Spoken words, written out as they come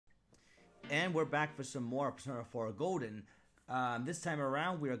And we're back for some more Persona 4 Golden. This time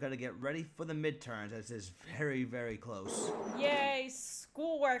around, we are going to get ready for the midterms, as it's very, very close. Yay,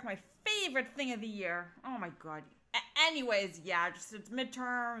 schoolwork, my favorite thing of the year. Oh my god. Anyways, yeah, just it's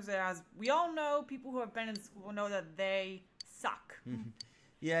midterms. As we all know, people who have been in school know that they suck.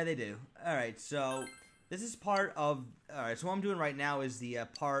 Yeah, they do. Alright, so this is part of... Alright, so what I'm doing right now is the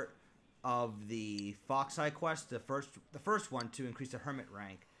part of the Fox Eye quest, the first one to increase the Hermit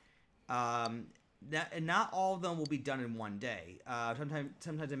rank. Not all of them will be done in one day.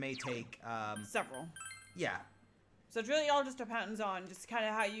 Sometimes it may take Several. Yeah. So it really all just depends on just kind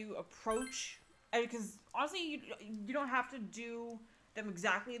of how you approach. Because honestly, you don't have to do them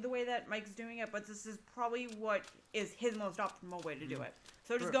exactly the way that Mike's doing it, but this is probably what is his most optimal way to do it.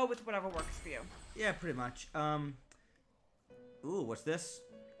 So just go with whatever works for you. Yeah, pretty much. Ooh, what's this?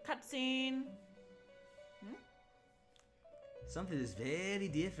 Cutscene. Something is very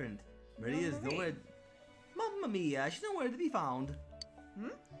different. Maria is nowhere. Mamma mia, she's nowhere to be found.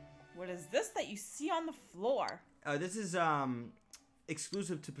 What is this that you see on the floor? This is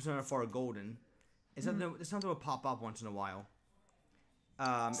exclusive to Persona 4 Golden. It's something that will pop up once in a while.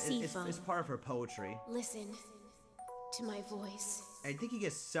 It's part of her poetry. Listen to my voice. I think you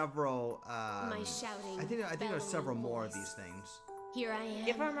get several. My shouting. I think there's several more of voice. these things. Here I am.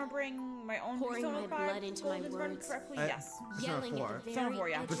 If I'm remembering my own Pouring Persona my 5 blood into my Golden run words. correctly, yes. Persona Yelling 4. at the Persona very 4,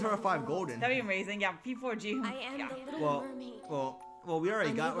 yeah. edge Persona of the 5 world. Golden. That'd be amazing. Yeah, P4G. I am yeah. the little mermaid. Well, we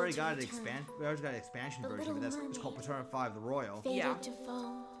already got Unable to an return. expansion. We already got an expansion The version of Little this. It's called Mermaid. Persona 5 The Royal. Faded Yeah. to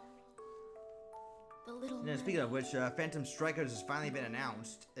foam. The little And mermaid. speaking of which, Phantom Strikers has finally been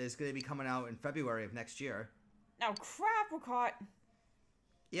announced. It's going to be coming out in February of next year. Now, crap, we're caught.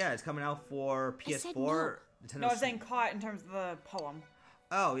 Yeah, it's coming out for I said PS4. Nintendo No, I was saying caught in terms of the poem.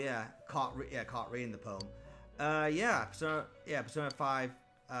 Oh yeah, caught reading the poem. Persona 5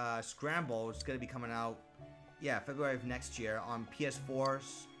 Scramble is going to be coming out. Yeah, February of next year on PS4,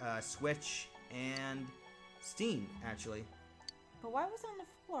 Switch, and Steam actually. But why was it on the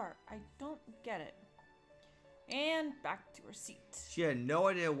floor? I don't get it. And back to her seat. She had no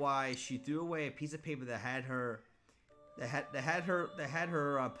idea why she threw away a piece of paper that had her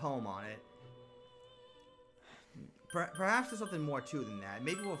poem on it. Perhaps there's something more to it than that.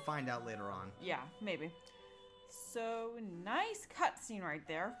 Maybe we'll find out later on. Yeah, maybe. So, nice cutscene right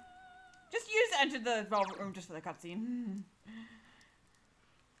there. You just entered the Velvet Room just for the cutscene.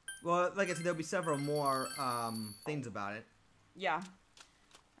 Well, like I said, there'll be several more things about it. Yeah.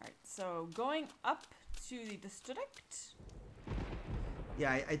 Alright, so going up to the district. Yeah,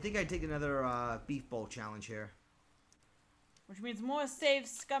 I think I'd take another beef bowl challenge here. Which means more save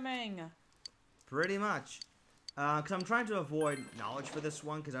scumming. Pretty much. Because I'm trying to avoid knowledge for this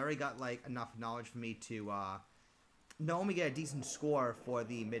one, because I already got, like, enough knowledge for me to, not only get a decent score for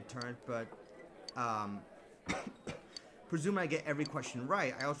the midterm, but, presuming I get every question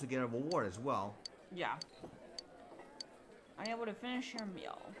right, I also get a reward as well. Yeah. Unable to finish your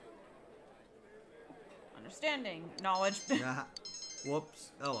meal. Understanding. Knowledge.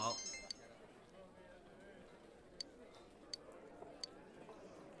 Whoops. Oh well.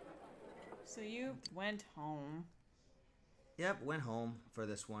 So you went home. Yep, went home for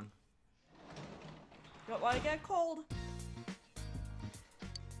this one. Don't want to get cold.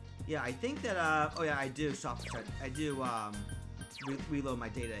 Yeah, I think that, oh yeah, I do reload my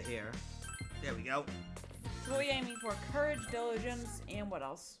data here. There we go. So what are you aiming for? Courage, diligence, and what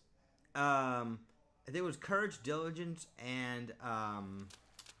else? I think it was courage, diligence, and,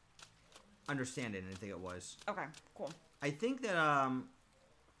 understanding, I think it was. Okay, cool. I think that,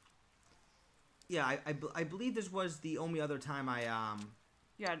 yeah, I believe this was the only other time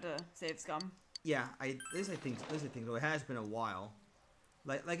You had to save scum. yeah, I think so. It has been a while.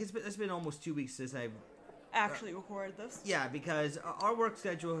 Like it's been almost 2 weeks since I've Actually recorded this. yeah, because our work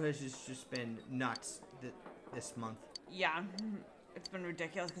schedule has just been nuts this month. Yeah, it's been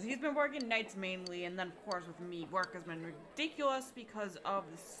ridiculous because he's been working nights mainly, and then of course with me, work has been ridiculous because of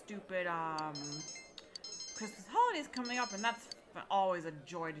the stupid Christmas holidays coming up, and that's always a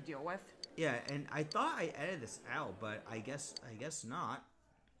joy to deal with. Yeah, and I thought I edited this out, but I guess not.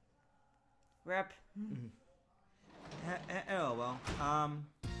 Rip. Oh well.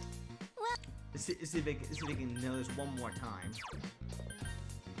 Let's see if we can know this one more time.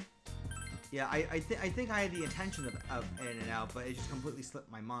 Yeah, I think I had the intention of editing it out, but it just completely slipped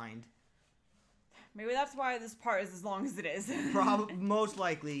my mind. Maybe that's why this part is as long as it is. Probably, most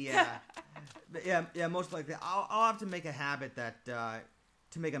likely, yeah. But yeah, most likely. I'll have to make a habit that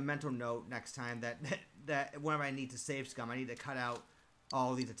to make a mental note next time that whenever I need to save scum, I need to cut out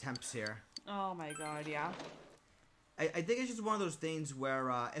all these attempts here. Oh my god, yeah. I think it's just one of those things where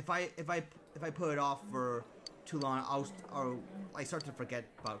if I put it off for too long, I'll I start to forget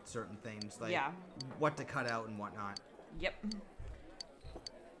about certain things, like Yeah. what to cut out and whatnot. Yep.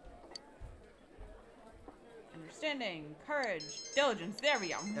 Understanding, courage, diligence. There we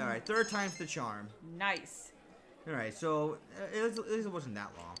go. All right, third time's the charm. Nice. All right, so at least it wasn't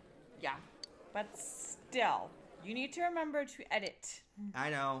that long. Yeah. But still, you need to remember to edit. I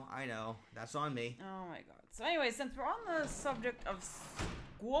know. That's on me. Oh my god. So anyway, since we're on the subject of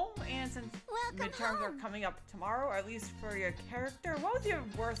school, and since Welcome midterms are home. coming up tomorrow, or at least for your character, what was your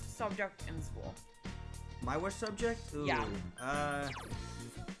worst subject in school? My worst subject? Ooh, Yeah.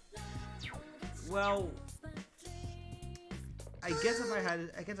 Well, I guess if I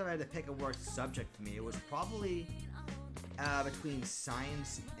had to pick a worst subject to me, it was probably between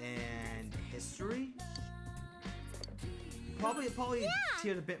science and history. Probably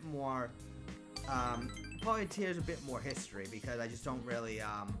tears a bit more. Probably tears a bit more history because I just don't really.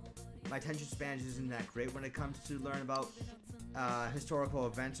 My attention span isn't that great when it comes to learn about historical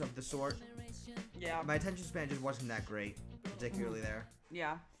events of the sort. Yeah. My attention span just wasn't that great, particularly there.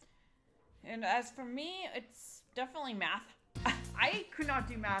 Yeah. And as for me, it's definitely math. I could not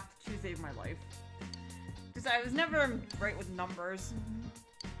do math to save my life. Because I was never great with numbers.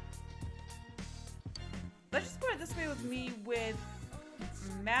 Let's just put it this way with me with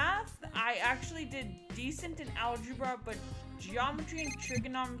math. I actually did decent in algebra, but geometry and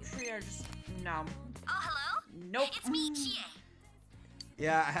trigonometry are just, no. Oh, hello? Nope. It's me, Chie.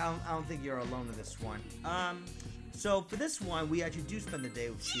 Yeah, I don't think you're alone in this one. So for this one, we actually do spend the day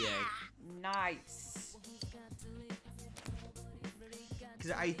with Chie. Nice.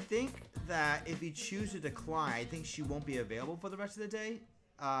 Because I think that if you choose to decline, I think she won't be available for the rest of the day.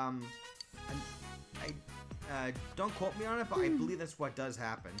 And I don't quote me on it, but I believe that's what does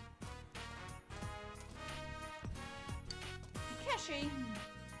happen. Takeshi.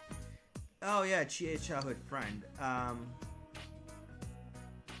 Oh yeah, Chie's childhood friend.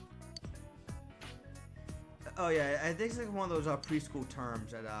 Oh yeah, I think it's like one of those preschool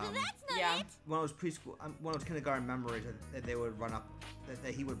terms that That's not Yeah. it. one of those preschool, one of those kindergarten memories that they would run up,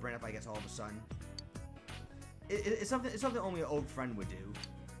 that he would bring up, I guess, all of a sudden. It's something only an old friend would do.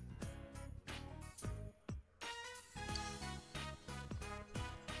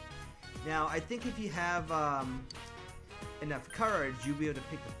 Now, I think if you have enough courage, you'll be able to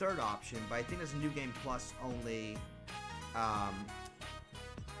pick the third option. But I think there's a New Game Plus only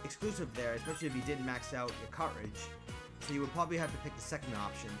exclusive there, especially if you didn't max out your courage. So you would probably have to pick the second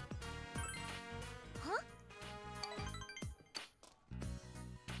option. Huh?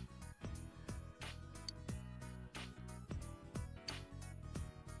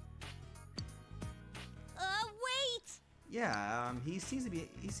 Wait. Yeah, he seems to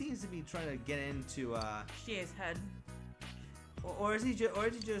be trying to get into Chie's head. or is he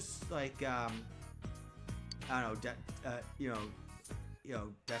just like I don't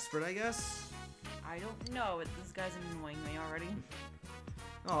know, desperate, I guess. I don't know, but this guy's annoying me already.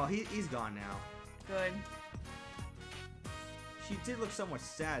 Oh, he's gone now. Good. She did look somewhat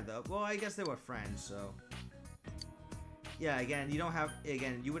sad though. Well, I guess they were friends, so. Yeah, again, you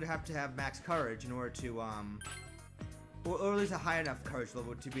would have to have max courage in order to or at least a high enough courage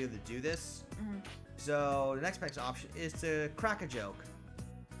level to be able to do this. Mm-hmm. So the next best option is to crack a joke.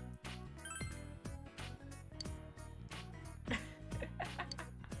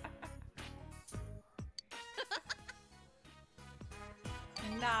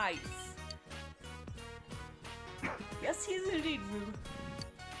 Nice. Yes, he's indeed rude.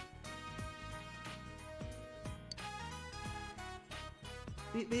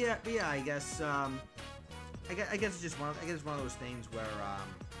 But yeah, I guess it's just one of those things where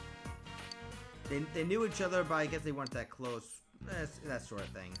they knew each other, but I guess they weren't that close. That sort of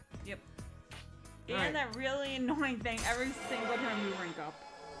thing. Yep. Alright. And that really annoying thing every single time you rank up.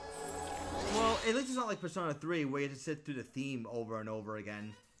 Well, at least it's not like Persona 3 where you have to sit through the theme over and over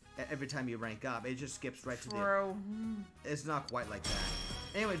again every time you rank up. It just skips right to the. True. It's not quite like that.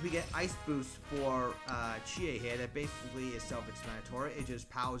 Anyways, we get Ice Boost for Chie here. That basically is self-explanatory. It just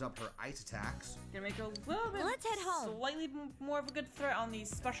powers up her ice attacks. Gonna make a little bit. Let's head home. Slightly more of a good threat on the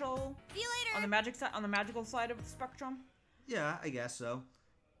special, See you later. on the magic side, on the magical side of the spectrum. Yeah, I guess so.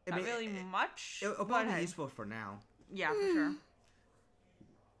 I Not mean, really much. it'll but probably be hey. useful for now. Yeah, for sure.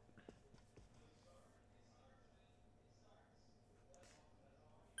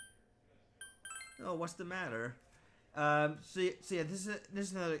 Oh, what's the matter? So yeah, this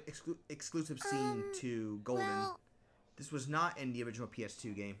is another exclusive scene to Golden. Well, This was not in the original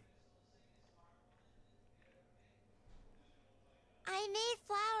PS2 game. I made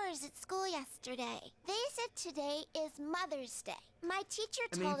flowers at school yesterday. They said today is Mother's Day. My teacher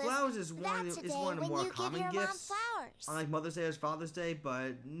I mean, told flowers us is one that of the, today is one of the when more you give common your gifts. mom flowers. Unlike Mother's Day or Father's Day, but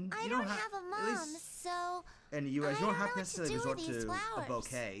I you don't have have a at mom, least so in the U.S. I you don't don't have know to what to necessarily do resort with to these a flowers.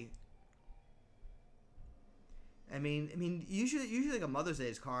 bouquet. I mean, usually like a Mother's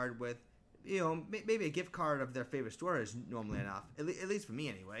Day card with, you know, maybe a gift card of their favorite store is normally enough. At least for me,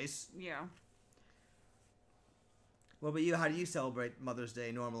 anyways. Yeah. What about you? How do you celebrate Mother's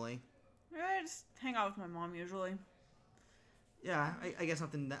Day normally? I just hang out with my mom usually. Yeah, I guess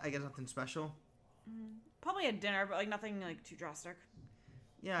nothing. I guess nothing special. Probably a dinner, but like nothing like too drastic.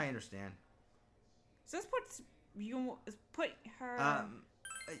 Yeah, I understand. So this puts you put her.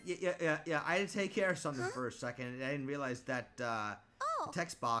 Yeah. I had to take care of something for a second, and I didn't realize that the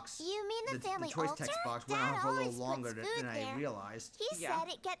text box. You mean the family choice altar? text box went Dad on for a little always longer puts than food I there. realized. He Yeah. said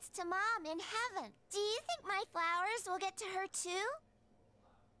it gets to Mom in heaven. Do you think my flowers will get to her too?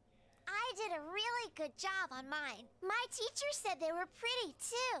 I did a really good job on mine. My teacher said they were pretty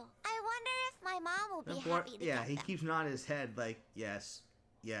too. I wonder if my mom will be happy to Yeah, get he them. keeps nodding his head like yes,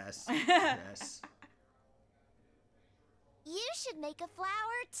 yes, yes. You should make a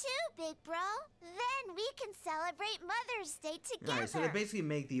flower too, big bro. Then we can celebrate Mother's Day together. Alright, so they basically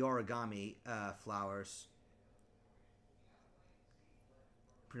make the origami flowers.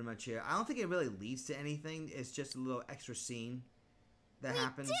 Pretty much here. I don't think it really leads to anything. It's just a little extra scene that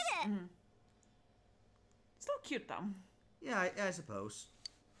happens. Did it? Still cute though. Yeah, I suppose.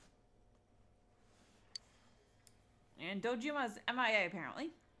 And Dojima's MIA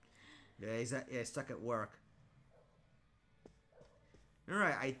apparently. Yeah, he's stuck at work.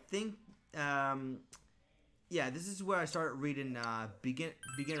 Alright, I think, yeah, this is where I started reading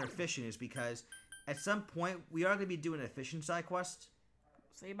beginner fishing, is because at some point we are going to be doing a fishing side quest.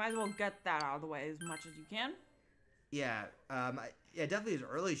 So you might as well get that out of the way as much as you can. Yeah, yeah, definitely as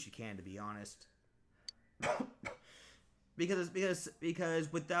early as you can, to be honest. because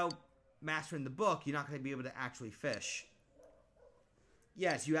without mastering the book, you're not going to be able to actually fish.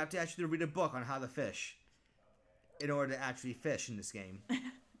 Yes, you have to actually read a book on how to fish in order to actually fish in this game.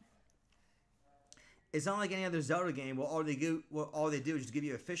 It's not like any other Zelda game where all they do is just give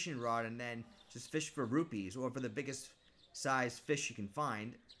you a fishing rod and then just fish for rupees or for the biggest size fish you can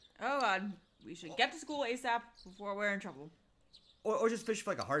find. Oh god, we should get to school ASAP before we're in trouble. Or just fish for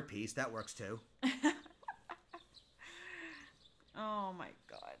like a heart piece. That works too. Oh my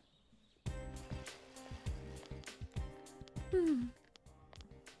god.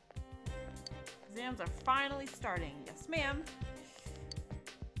 Exams are finally starting. Yes, ma'am.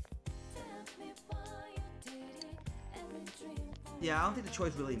 Yeah, I don't think the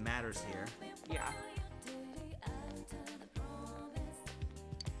choice really matters here. Yeah.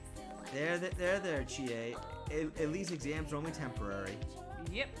 There, Chie. At least exams are only temporary.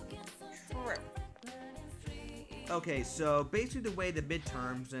 Yep. True. Okay, so basically the way the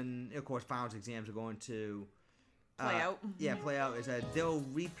midterms and, of course, finals exams are going to Play out. Yeah, play out is that they'll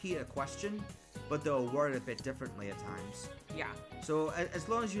repeat a question, but they'll word it a bit differently at times. Yeah. So as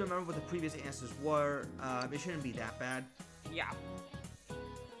long as you remember what the previous answers were, it shouldn't be that bad. Yeah. You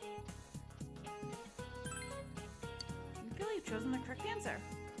feel you've chosen the correct answer.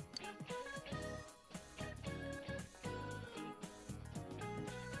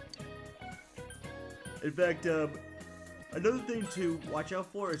 In fact, another thing to watch out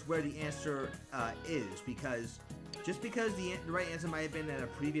for is where the answer is, because just because the right answer might have been in a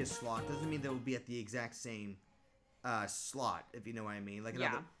previous slot doesn't mean they will be at the exact same slot, if you know what I mean. Like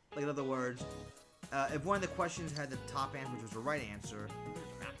in other words, if one of the questions had the top answer, which was the right answer,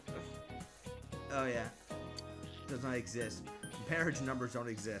 oh yeah, does not exist. Marriage numbers don't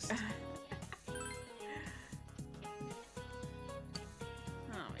exist.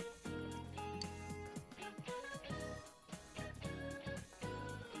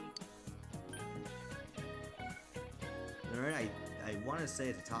 Alright, I want to say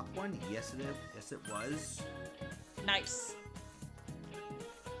it's the top one. Yes, it is. Yes, it was. Nice.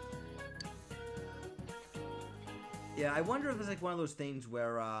 Yeah, I wonder if it's like one of those things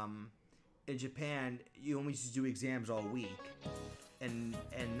where, in Japan, you only just do exams all week, and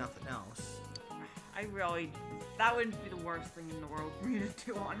nothing else. That wouldn't be the worst thing in the world for me to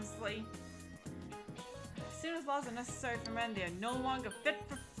do, honestly. As soon as laws are necessary for men, they are no longer fit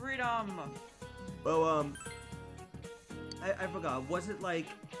for freedom. Well, I forgot. Was it like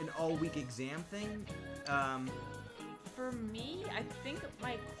an all-week exam thing? For me, I think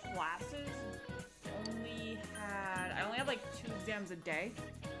my classes I only had like 2 exams a day.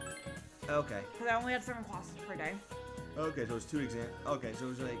 Okay. Because I only had 7 classes per day. Okay, so it was 2 exams. Okay, so it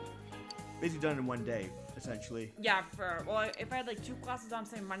was like basically done in one day. essentially. Yeah, well, if I had like 2 classes on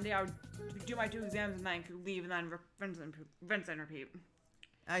say Monday, I would do my 2 exams and then I could leave and then rinse and repeat.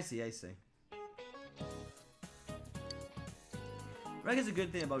 I see. I guess a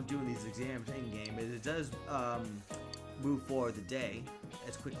good thing about doing these exams in game is it does move forward the day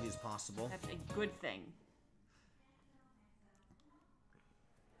as quickly as possible. That's a good thing.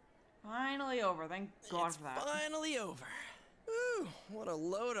 Finally over. Thank God It's for that. finally over. Ooh, what a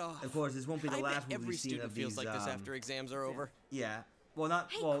load off. Of course, this won't be the I last bet one every we've seen student of feels these. like this after exams are over. Yeah. Well,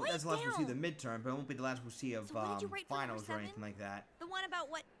 not Hey, well. quiet That's the last we'll see the down. midterm, but it won't be the last we'll see of So what did you write for number finals or 7? anything like that. The one about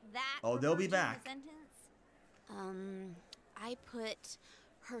what that Oh, they'll be referred to back. in the sentence? I put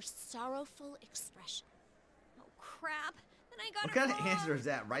her sorrowful expression. Oh crap! Then I got What it kind of wrong. answer is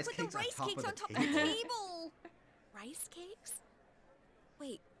that? I Rice put cakes the on rice top cakes of on the top table. of the table. Rice cakes?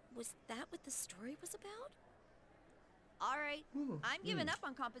 Wait, was that what the story was about? All right, I'm giving up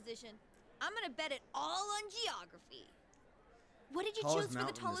on composition. I'm gonna bet it all on geography. What did you Tallest choose for the mountain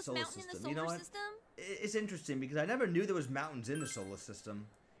in the tallest solar mountain in the system. You know solar what? system? It's interesting because I never knew there was mountains in the solar system.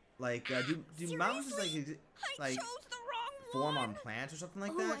 Like, do mountains Seriously? I like chose the wrong form one. on plants or something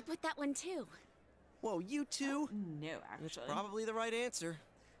like Oh, that? I put that one too. Whoa, you two? No, That's actually. probably the right answer.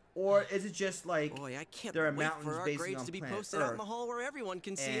 Or is it just like Boy, I can't there are wait mountains for our basically grades on to be planet posted out in Earth, the hall where everyone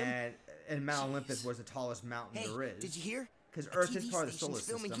can see them. and Mount Jeez. Olympus was the tallest mountain Hey, there is? did you hear? Because A Earth is TV part of the solar station's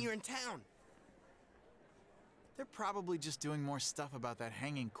filming system. here in town. They're probably just doing more stuff about that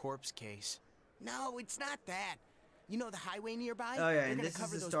hanging corpse case. No, it's not that. You know the highway nearby? Oh, yeah, They're and gonna this is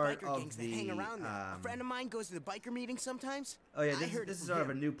cover the those start biker of gangs that hang the, around there. A friend of mine goes to the biker meetings sometimes. Oh yeah, I heard this it is from sort of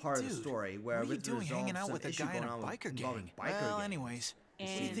a him. new part of the Dude, story where what are you with the doing result hanging of out some with a issue guy in going a on with- biker involving gang? biker Well, gangs. anyways, what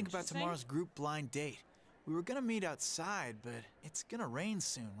do you think about Interesting. tomorrow's group blind date? We were gonna meet outside, but it's gonna rain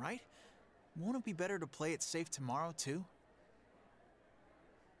soon, right? Won't it be better to play it safe tomorrow, too?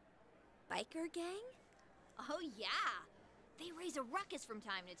 Biker gang? Oh yeah. They raise a ruckus from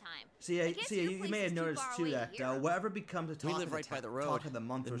time to time. See, I guess your you place may is have too noticed far too away to that hear 'em. whatever becomes a talk We live of right the by the talk road. of the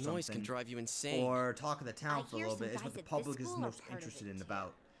month The or noise something, can drive you insane. or talk of the town I for a hear little some bit is guys what the at this public is school are most part of interested it, in too.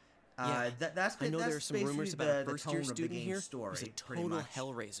 about. Yeah, That's I know that's there are some rumors basically about a the first-year tone of the student game here story, who's a pretty total much.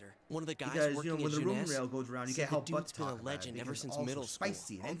 hellraiser. One of the guys Because working when at the rumor Jeunesse mill goes around, you said can't help the but dude's been talk a about legend it ever because since it's also middle school.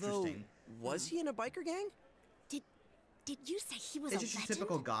 spicy and Although, interesting. was he in a biker gang? Did you say he was It's a just legend? your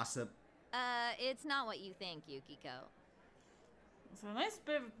typical gossip. It's not what you think, Yukiko. So a nice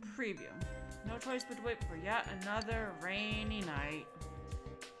bit of a preview. No choice but to wait for yet another rainy night.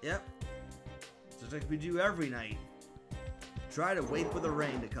 Yep. Just like we do every night. Try to wait for the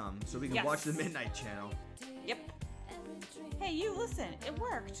rain to come so we can Yes. watch the Midnight Channel. Yep. Hey, you listen. It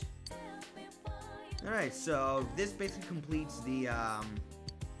worked. Alright, so this basically completes the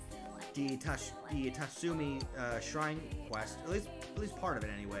Tatsumi Shrine quest, at least part of it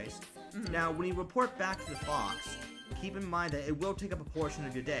anyways. Now, when you report back to the Fox, keep in mind that it will take up a portion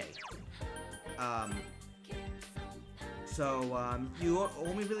of your day. You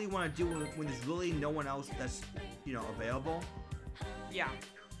only really want to do when there's really no one else that's, available. Yeah.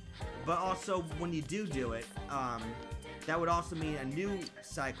 But also, when you do it, that would also mean a new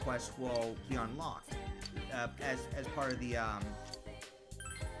side quest will be unlocked as part of the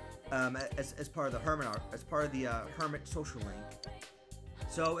as part of the Hermit social link.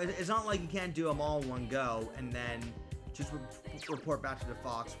 So it's not like you can't do them all in one go and then just report back to the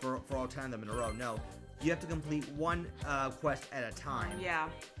Fox for all 10 of them in a row. No, you have to complete one quest at a time. Yeah.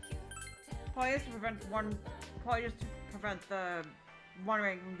 Probably just to prevent the one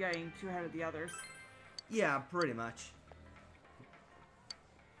rank from getting too ahead of the others. Yeah, pretty much.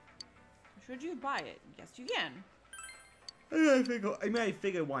 Should you buy it? Yes, you can. I mean, I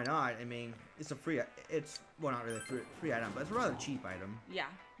figured why not? I mean, it's a well, not really a free item, but it's a rather cheap item. Yeah.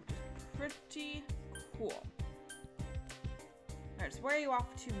 Pretty cool. Alright, so where are you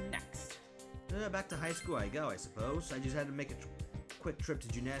off to next? Back to high school I go, I suppose. I just had to make a quick trip to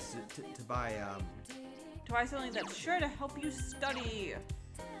Jeunesse to buy, To buy something that's sure to help you study.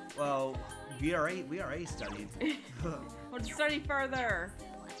 well, we already studied. Want to study further.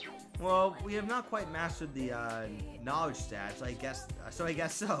 Well, we have not quite mastered the knowledge stats. I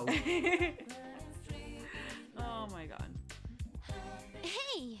guess so. Oh my god.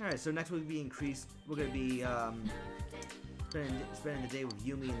 Hey! All right, so next we'll be increased. We're gonna be spending the day with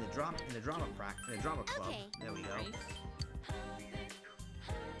Yumi in the drama club. Okay. There we go. Nice.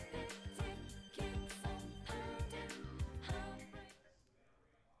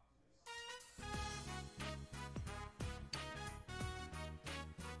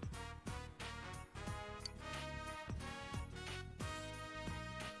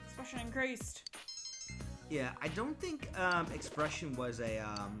 Expression increased. Yeah, I don't think expression was a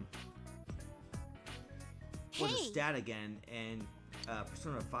was a Hey. stat again in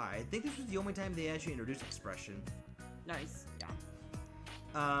Persona 5. I think this was the only time they actually introduced expression. Nice. Yeah.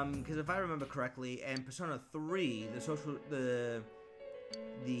 Because if I remember correctly, in Persona 3,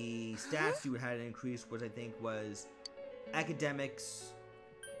 the stats you had increase was, I think, was academics,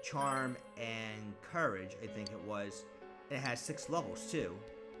 charm, and courage. I think it was. And it had 6 levels too,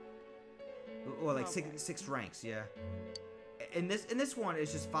 or like Okay. six ranks. Yeah. In this one,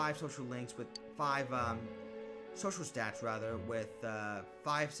 it's just 5 social links with 5 social stats rather with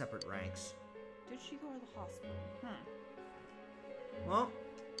 5 separate ranks. Did she go to the hospital? Well,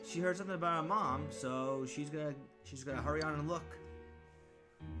 she heard something about her mom, so she's gonna hurry on and look.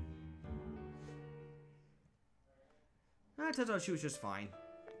 It turns out she was just fine.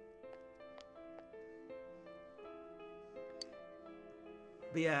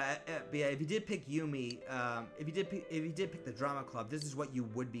 But yeah, if you did pick Yumi, if you did pick the drama club, this is what you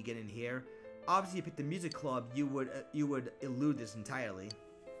would be getting here. Obviously, you pick the music club, you would elude this entirely.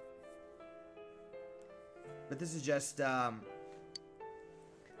 But this is just I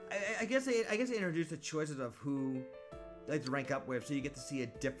guess they introduced the choices of who they like to rank up with, so you get to see a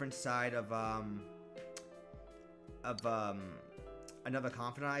different side of another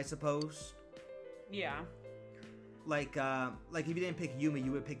confidant, I suppose. Yeah. Like if you didn't pick Yumi,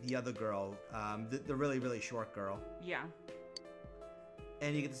 you would pick the other girl, the really, really short girl. Yeah.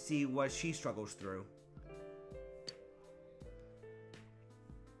 And you get to see what she struggles through.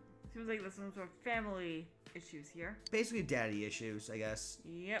 Seems like there's some sort of family issues here. Basically daddy issues, I guess.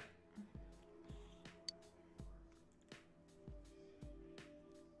 Yep.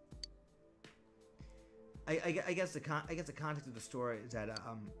 I guess the context of the story is that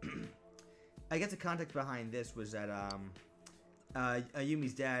I guess the context behind this was that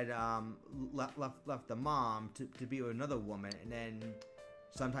Yumi's dad left the mom to be with another woman, and then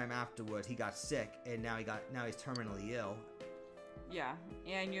sometime afterwards he got sick, and now he's terminally ill. Yeah.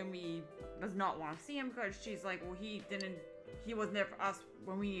 And Yumi does not want to see him because she's like, well, he wasn't there for us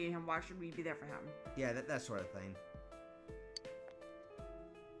when we needed him. Why should we be there for him? Yeah, that sort of thing.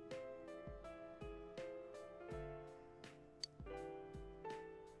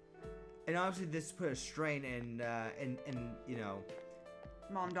 And obviously this put a strain in you know,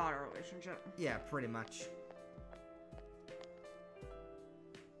 Mom-daughter relationship. yeah, pretty much.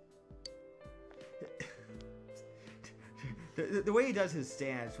 The way he does his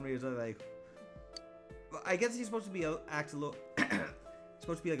stance when he was like, I guess he's supposed to be act a little,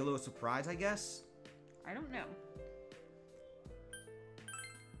 supposed to be like a little surprised, I guess. I don't know.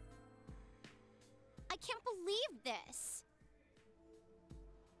 I can't believe this.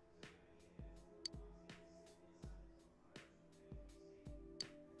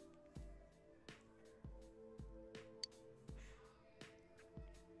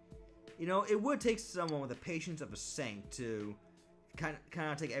 You know, it would take someone with the patience of a saint to kind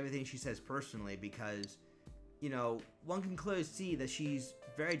of take everything she says personally, because, you know, one can clearly see that she's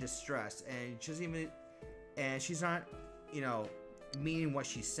very distressed, and she's not, you know, meaning what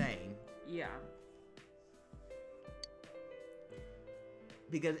she's saying. Yeah.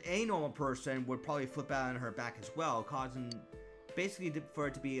 Because a normal person would probably flip out on her back as well, causing basically for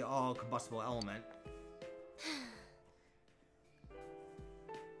it to be all combustible element.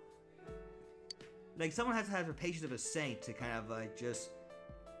 Like, someone has to have the patience of a saint to kind of like just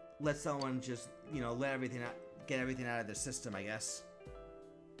let someone just, you know, let everything out, get everything out of their system, I guess.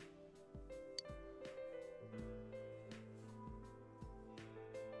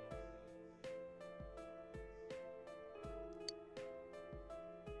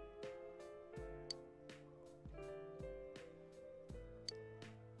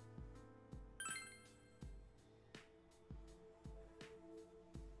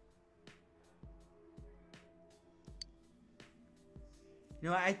 You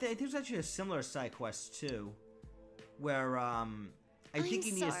know, I think there's actually a similar side quest too, where I think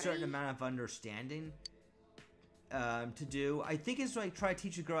you need a certain sorry. amount of understanding to do. I think it's like try to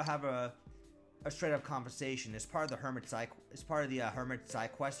teach a girl how to have a straight up conversation. It's part of the hermit side. It's part of the hermit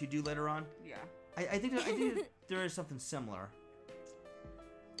side quest you do later on. Yeah. I think there is something similar.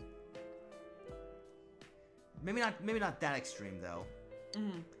 Maybe not that extreme though.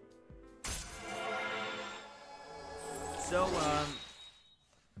 Mm-hmm. So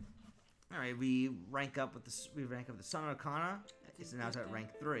all right, we rank up the Son Arcana. It's now at rank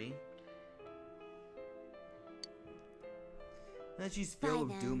 3. And she's filled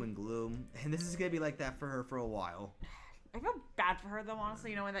Bye, with doom then. and gloom, and this is gonna be like that for her for a while. I feel bad for her though,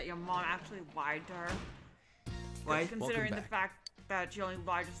 honestly, knowing that your mom actually lied to her. Why? Considering the back. fact that she only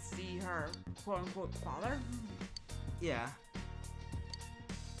lied to see her quote unquote father. Yeah.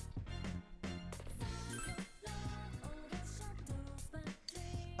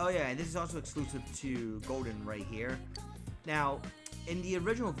 Oh yeah, and this is also exclusive to Golden right here. Now, in the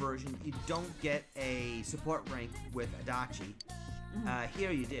original version, you don't get a support rank with Adachi. Here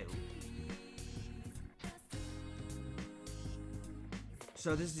you do.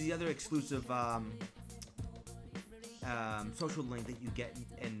 So this is the other exclusive social link that you get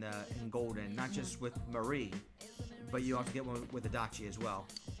in Golden, not just with Marie, but you also get one with Adachi as well.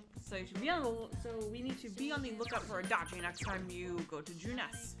 So you should be on so we need to be on the lookout for Adachi next time you go to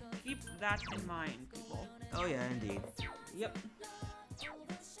Junes. Keep that in mind, people. Oh yeah, indeed. Yep.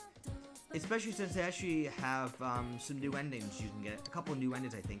 Especially since they actually have some new endings you can get. A couple new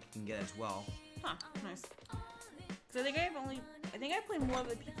endings I think you can get as well. Huh, nice. So I think I played more of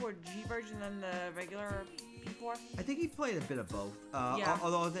the P4G version than the regular P4. I think he played a bit of both. Yeah.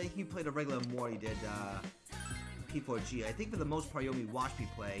 Although I think he played a regular more, he did P4G. I think for the most part you only watched me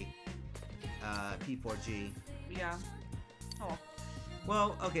play P4G. Yeah. Oh.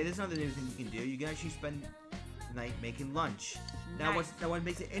 Well, okay, there's another new thing you can do. You can actually spend the night making lunch. Now, Nice. what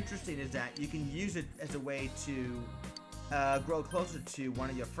makes it interesting is that you can use it as a way to grow closer to one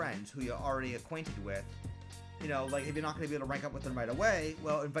of your friends who you're already acquainted with. You know, like if you're not going to be able to rank up with them right away,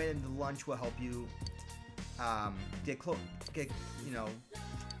 well, inviting them to lunch will help you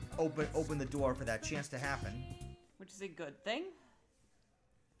open the door for that chance to happen. Which is a good thing.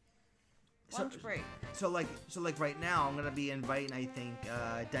 So- Lunch break. So like right now, I'm gonna be inviting, I think,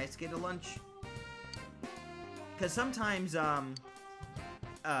 Daisuke to lunch. Cause sometimes,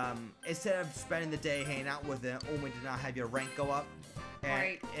 instead of spending the day hanging out with them, only to not have your rank go up,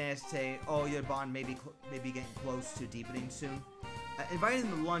 and say, oh, your bond may be getting close to deepening soon. Inviting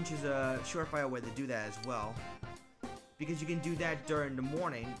them to lunch is a surefire way to do that as well, because you can do that during the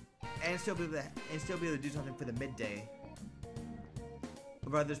morning, and still be able to do something for the midday.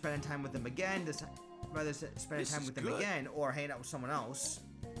 Rather spending time with them again, spending time with them again, or hanging out with someone else.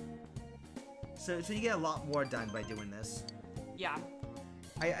 So you get a lot more done by doing this. Yeah.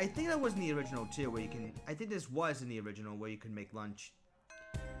 I think that was in the original too, where you can. I think this was in the original where you can make lunch.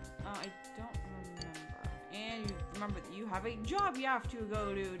 I don't remember. And you remember that you have a job you have to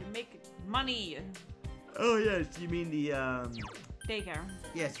go to make money. Oh yes, you mean the Daycare.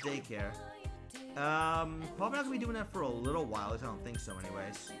 yes, daycare. Probably not gonna be doing that for a little while. At least I don't think so,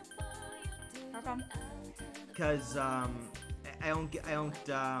 anyways. How come? Because I don't get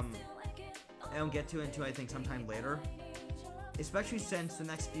to it until I think sometime later. Especially since the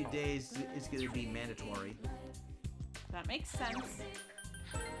next few days is gonna be mandatory. That makes sense.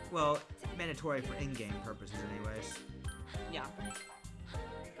 Well, mandatory for in-game purposes, anyways. Yeah.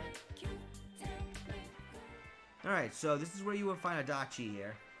 All right, so this is where you will find Adachi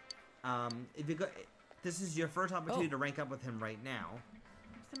here. If you go, this is your first opportunity to rank up with him right now.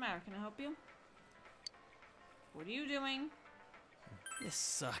 What's the matter? Can I help you? What are you doing? This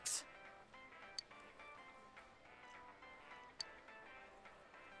sucks.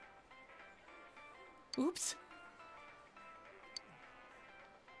 Oops.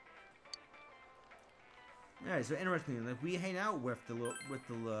 All right, so interestingly, like we hang out with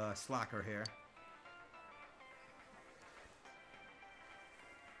the slacker here.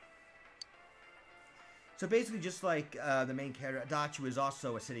 So basically, just like the main character, Adachi was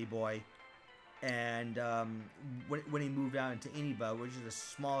also a city boy, and when he moved out into Iniba, which is a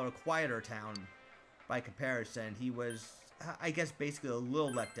smaller, quieter town by comparison, he was, I guess, basically a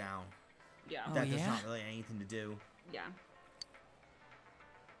little let down. Yeah. Oh, That there's yeah? not really anything to do. Yeah.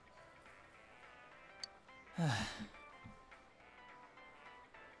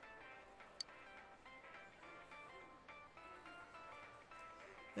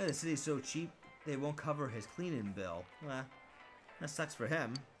 Yeah, the city's so cheap, they won't cover his cleaning bill. Well, that sucks for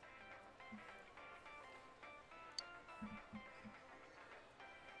him.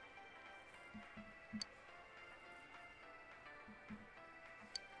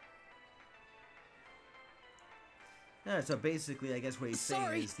 Yeah, so basically, I guess what he's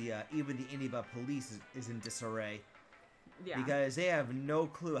saying is the even the Iniba police is in disarray. Yeah. Because they have no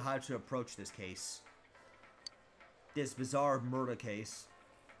clue how to approach this case. This bizarre murder case.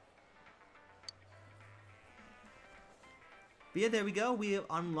 But yeah, there we go. We have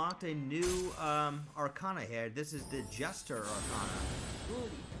unlocked a new Arcana here. This is the Jester Arcana. Ooh,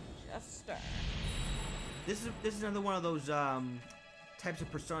 Jester. This is another one of those types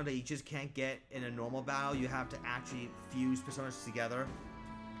of persona that you just can't get in a normal battle. You have to actually fuse personas together.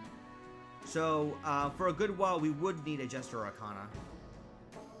 So for a good while, we would need a Jester Arcana.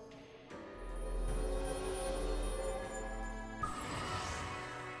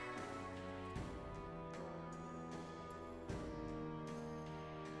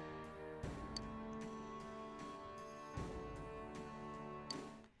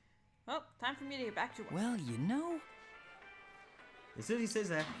 Time for me to get back to work. Well, you know. As soon as he says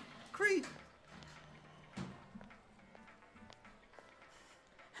that, Creed.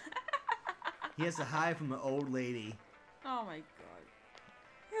 He has to hide from an old lady. Oh my god.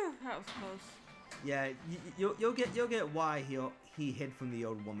 Phew, that was close. Yeah, you'll get why he hid from the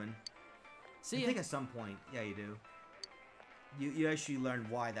old woman. See I ya. think at some point, yeah, you do. You actually learn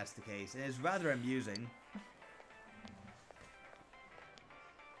why that's the case, and it's rather amusing.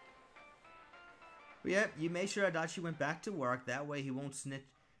 But yeah, you make sure Adachi went back to work. That way he won't snitch.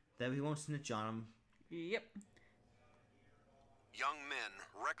 That way he won't snitch on him. Yep. Young men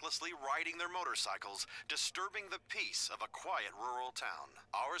recklessly riding their motorcycles, disturbing the peace of a quiet rural town.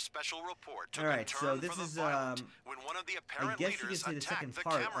 Our special report took a Alright, turn so this for the is violent when one of the I apparent guess you could leaders say the attacked second the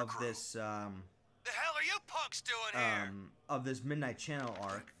part camera of crew. this The hell are you punks doing here? of this Midnight Channel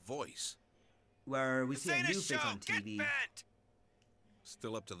arc, Voice. where we This see a ain't new a face show. on Get TV, bent!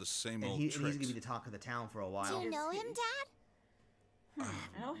 Still up to the same and old he's tricks. gonna be the talk of the town for a Do while. you know him, Dad?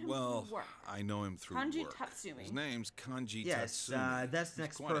 I know him Well, from work. I know him through Kanji work. Tatsumi. His name's Kanji Yes, Tatsumi. that's the He's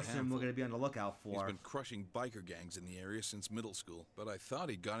next quite a person we're handful. gonna be on the lookout He's for. been crushing biker gangs in the area since middle school, but I thought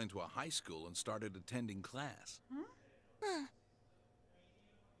he'd got into a high school and started attending class.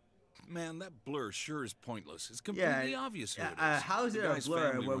 Man, that blur sure is pointless. It's completely obvious who it is. how is The it a guy's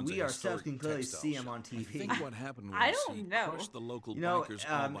blur family where runs a we ourselves historic can clearly textile see him shop. on I TV? think what happened was I don't he know. crushed the local You know,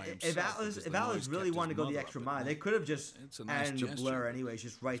 bikers all by if himself Atlas, because if the Atlas noise really kept wanted to his go the mother extra up mile, at they night. could have just It's a nice added the blur gesture. anyways,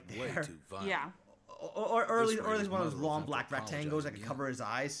 just right It's way there. too violent. Yeah. Or This at least way his one of those mother will long have to black rectangles that apologize could again. cover his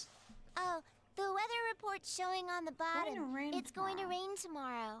eyes. Oh, the weather report's showing on the going to bottom. rain It's going to tomorrow. rain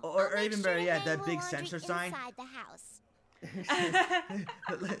tomorrow. Or I'll make even sure better to yet, hang that the big laundry sensor sign. inside the house.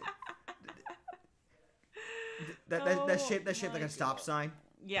 That shaped Oh like my a stop God. sign.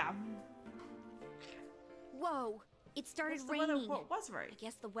 Yeah. Whoa! It started Guess the weather raining. report was right. I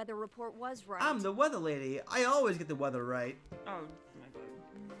guess the weather report was right. I'm the weather lady. I always get the weather right. Oh my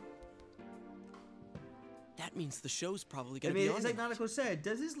god. That means the show's probably I gonna mean, be on it's like tonight. Nanako said.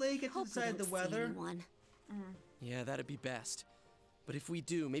 Does this lady get to Hope we decide the don't see weather? anyone. Yeah, that'd be best. But if we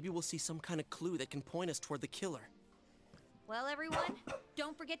do, maybe we'll see some kind of clue that can point us toward the killer. Well, everyone,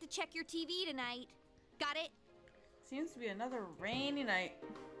 don't forget to check your TV tonight. Got it? Seems to be another rainy night.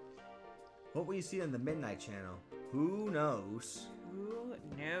 What will you see on the Midnight Channel? Who knows? Who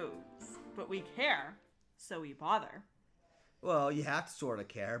knows? But we care, so we bother. Well, you have to sort of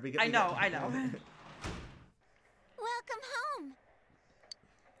care because I know. Welcome home.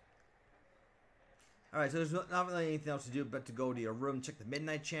 All right, so there's not really anything else to do but to go to your room, check the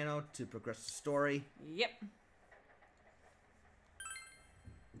Midnight Channel to progress the story. Yep.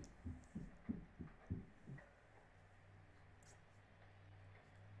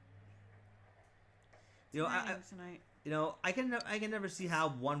 You know, Raining tonight. I can never see how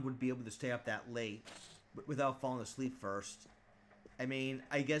one would be able to stay up that late without falling asleep first. I mean,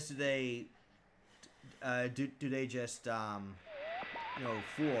 I guess do they just fool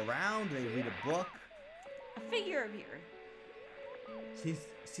around? Do they read a book? A figure appeared.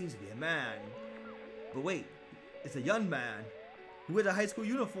 Seems to be a man, but wait, it's a young man who wears a high school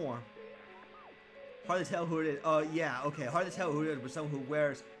uniform. Hard to tell who it is. Oh yeah, okay, hard to tell who it is, but someone who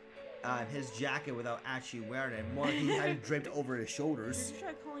wears his jacket without actually wearing it. More like he had it draped over his shoulders. Did you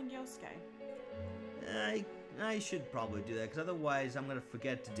try calling Yosuke? I should probably do that, because otherwise I'm gonna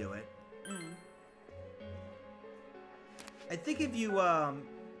forget to do it. I think if you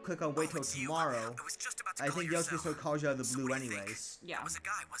click on wait till tomorrow, I think Yosuke still calls you out of the blue anyways. Yeah. That was a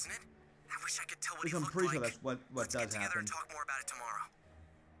guy, wasn't it? I wish I could tell what Which he I'm looked pretty like. sure that's what Let's does get together happen. and talk more about it tomorrow.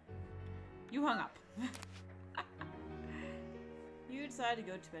 You hung up. You decided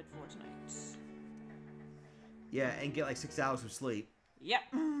to go to bed for tonight. Yeah, and get like 6 hours of sleep. Yep.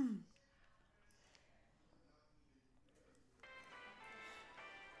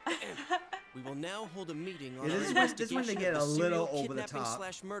 We will now hold a meeting on Yeah, our this is investigation when they get of a the little serial over the kidnapping top.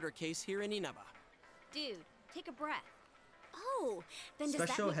 slash murder case here in Inaba. Dude, take a breath. Oh, then does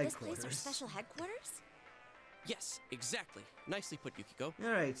Special that make this place our headquarters. special headquarters? Yes, exactly. Nicely put, Yukiko.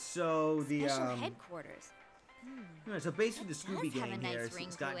 All right, so the Special headquarters. alright, so basically the That Scooby does have a Gang nice here ring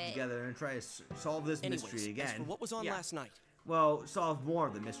is to gotten it. together and try to solve this Anyways, mystery as again. for what was on Yeah. last night, Well, solve more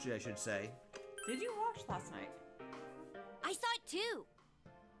of the mystery, I should say. Did you watch last night? I saw it too.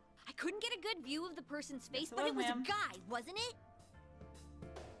 I couldn't get a good view of the person's face, but hello, it was ma'am. a guy, wasn't it?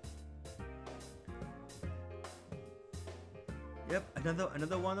 Yep,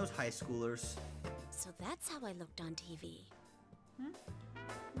 another one of those high schoolers. So that's how I looked on TV.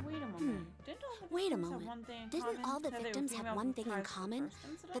 Wait a moment. Didn't all the Wait a victims have moment. one thing in Didn't common? all the That they were victims have females one with thing in ties to the common? first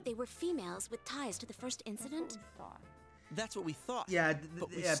incident? That they were females with ties to the first That's what incident? we thought. That's what we thought. Yeah, but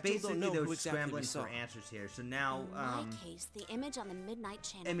we yeah. still Basically, don't know they who were exactly scrambling we saw. for answers here. So now, In my case, the image on the Midnight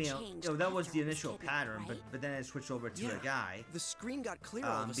Channel I mean, changed. you know, that was after the I initial kidnapped, pattern, right? but then it switched over to a guy. The screen got clear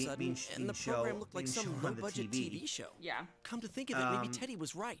all of a sudden, and the program looked like some low-budget TV show. Yeah. Come to think of it, maybe Teddy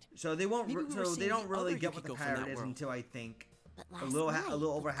was right. So they won't. Maybe we were So they seeing don't the really other get what the Yukiko from pattern that is world. until I think But a last little, night, a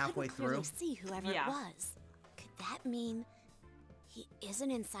little over we halfway couldn't clearly through. see whoever Yeah. it was. Could that mean he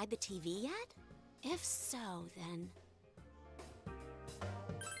isn't inside the TV yet? If so, then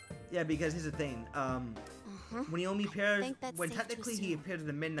Yeah, because here's the thing. When he only appears, think that's when safe to technically he assume. appears in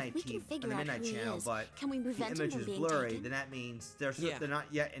the Midnight We can TV, on figure the out Midnight who he Channel, is. but Can we the prevent him image from is being blurry. taken? Then that means they're Yeah. they're not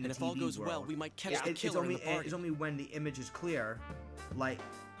yet in And the if all TV goes world. well, we might catch It- the it's killer only in the party. it's only when the image is clear, like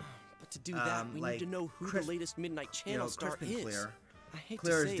But to do that, we like need to know who crisp- the latest Midnight you Channel know, star crisp and is. clear, I hate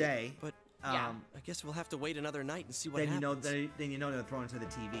clear to as say day. it, but Yeah. I guess we'll have to wait another night and see what then you know happens. then you know they're thrown into the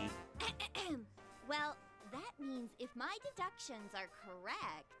TV. Well, that means if my deductions are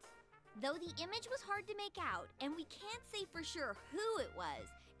correct, though the image was hard to make out, and we can't say for sure who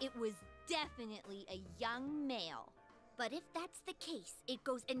it was definitely a young male. But if that's the case, it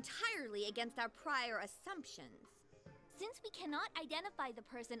goes entirely against our prior assumptions. Since we cannot identify the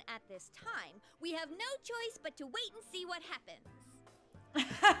person at this time, we have no choice but to wait and see what happens.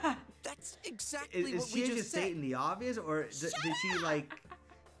 That's exactly Is what she we just just said. stating the obvious, or did she like?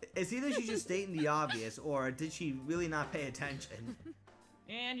 It's either she's just stating the obvious, or did she really not pay attention?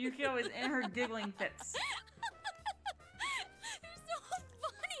 And Yukio is in her giggling fits. You're so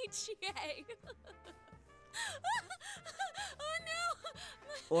funny, Chie. Oh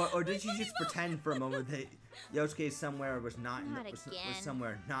no! Or did she just pretend for a moment that Yosuke somewhere was not, Not was again.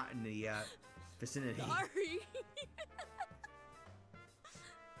 somewhere not in the vicinity? Sorry.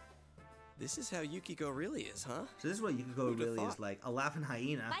 This is how Yukiko really is, huh? So this is what Yukiko Who'd have really is thought? like, a laughing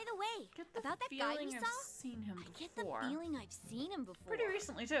hyena. By the way, Get the about that guy we feeling saw, I've seen him I get the before. feeling I've seen him before. Pretty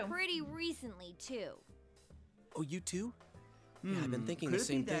recently too. Pretty recently, too. Oh, you too? Yeah, I've been thinking Could the it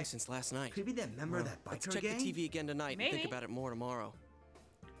be same thing that- since last night. Could it be that member of that Let's biker check gang? the TV again tonight and Maybe. think about it more tomorrow.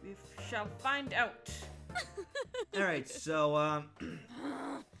 We shall find out. All right, so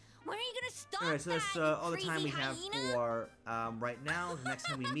When are you gonna stop all right, so that's that, you all the time we crazy have hyena? for right now. The next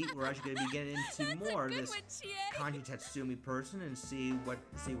time we meet, we're actually going to be getting into more of Good this one, Chie. Kanji Tatsumi person and see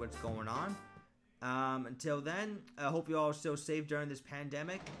what's going on. Until then, I hope you all are still safe during this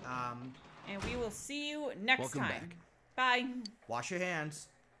pandemic. And we will see you next Welcome time. back. Bye. Wash your hands.